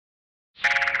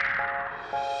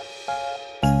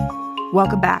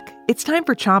Welcome back. It's time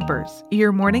for Chompers,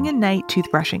 your morning and night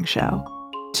toothbrushing show.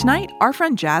 Tonight, our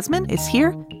friend Jasmine is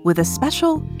here with a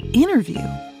special interview.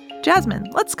 Jasmine,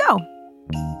 let's go.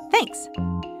 Thanks.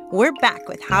 We're back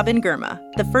with Haben Girma,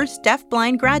 the first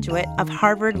deaf-blind graduate of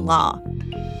Harvard Law.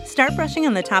 Start brushing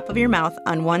on the top of your mouth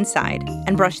on one side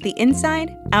and brush the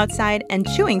inside, outside, and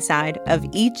chewing side of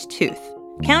each tooth.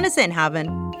 Count us in,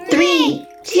 Haben. 3,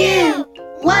 2,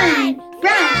 1,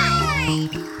 brush!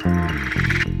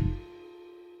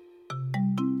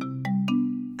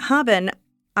 Haben,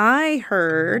 I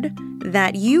heard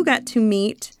that you got to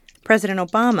meet President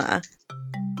Obama.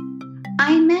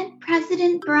 I met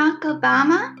President Barack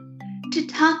Obama to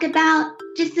talk about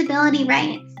disability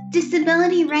rights.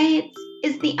 Disability rights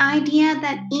is the idea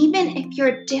that even if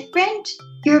you're different,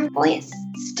 your voice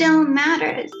still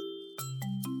matters.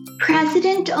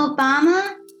 President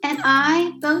Obama and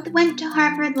I both went to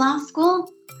Harvard Law School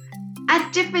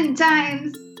at different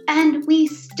times, and we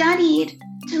studied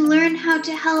to learn how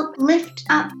to help lift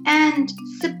up and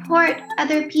support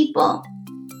other people.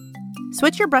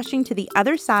 Switch your brushing to the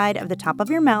other side of the top of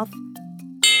your mouth,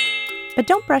 but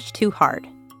don't brush too hard.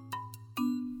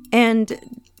 And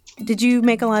did you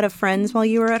make a lot of friends while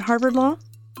you were at Harvard Law?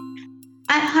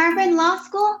 At Harvard Law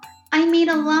School, I made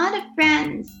a lot of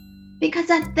friends because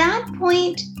at that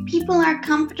point, people are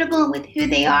comfortable with who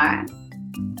they are.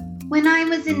 When I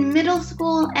was in middle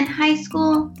school and high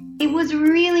school, it was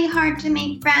really hard to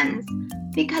make friends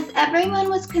because everyone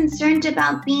was concerned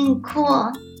about being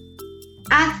cool.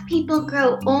 As people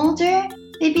grow older,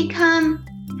 they become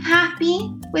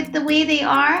happy with the way they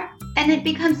are, and it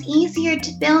becomes easier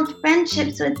to build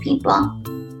friendships with people.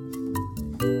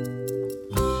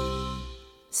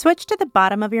 Switch to the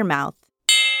bottom of your mouth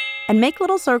and make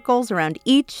little circles around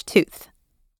each tooth.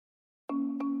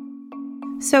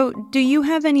 So, do you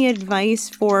have any advice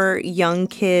for young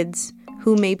kids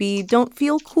who maybe don't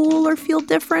feel cool or feel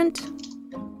different?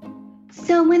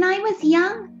 So when I was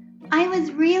young, I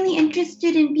was really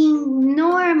interested in being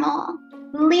normal.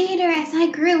 Later, as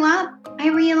I grew up, I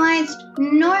realized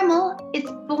normal is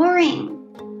boring.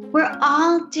 We're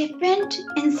all different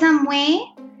in some way,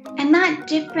 and that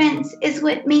difference is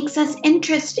what makes us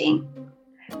interesting.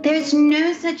 There's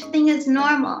no such thing as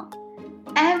normal.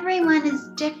 Everyone is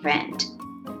different.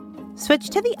 Switch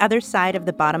to the other side of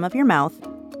the bottom of your mouth,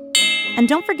 and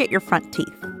don't forget your front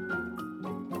teeth.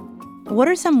 What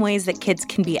are some ways that kids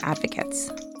can be advocates?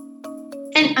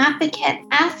 An advocate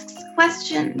asks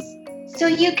questions. So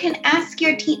you can ask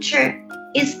your teacher,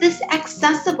 is this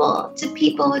accessible to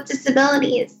people with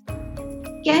disabilities?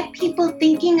 Get people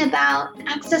thinking about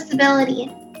accessibility.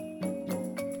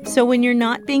 So when you're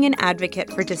not being an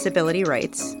advocate for disability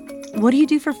rights, what do you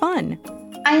do for fun?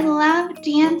 I love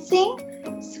dancing,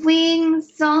 swing,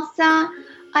 salsa.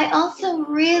 I also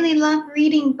really love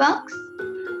reading books.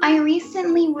 I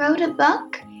recently wrote a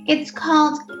book. It's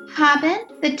called Haben,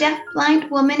 the Deaf-Blind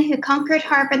Woman Who Conquered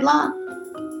Harvard Law.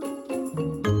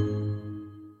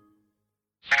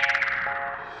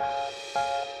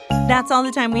 That's all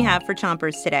the time we have for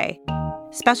Chompers today.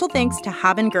 Special thanks to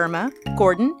Haben Girma,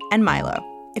 Gordon, and Milo.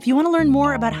 If you want to learn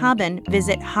more about Haben,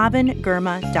 visit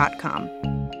habengirma.com.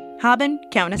 Haben,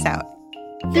 count us out.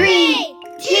 3,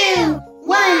 2,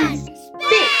 1,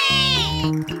 spit!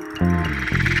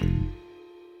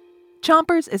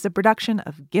 Chompers is a production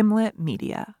of Gimlet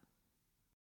Media.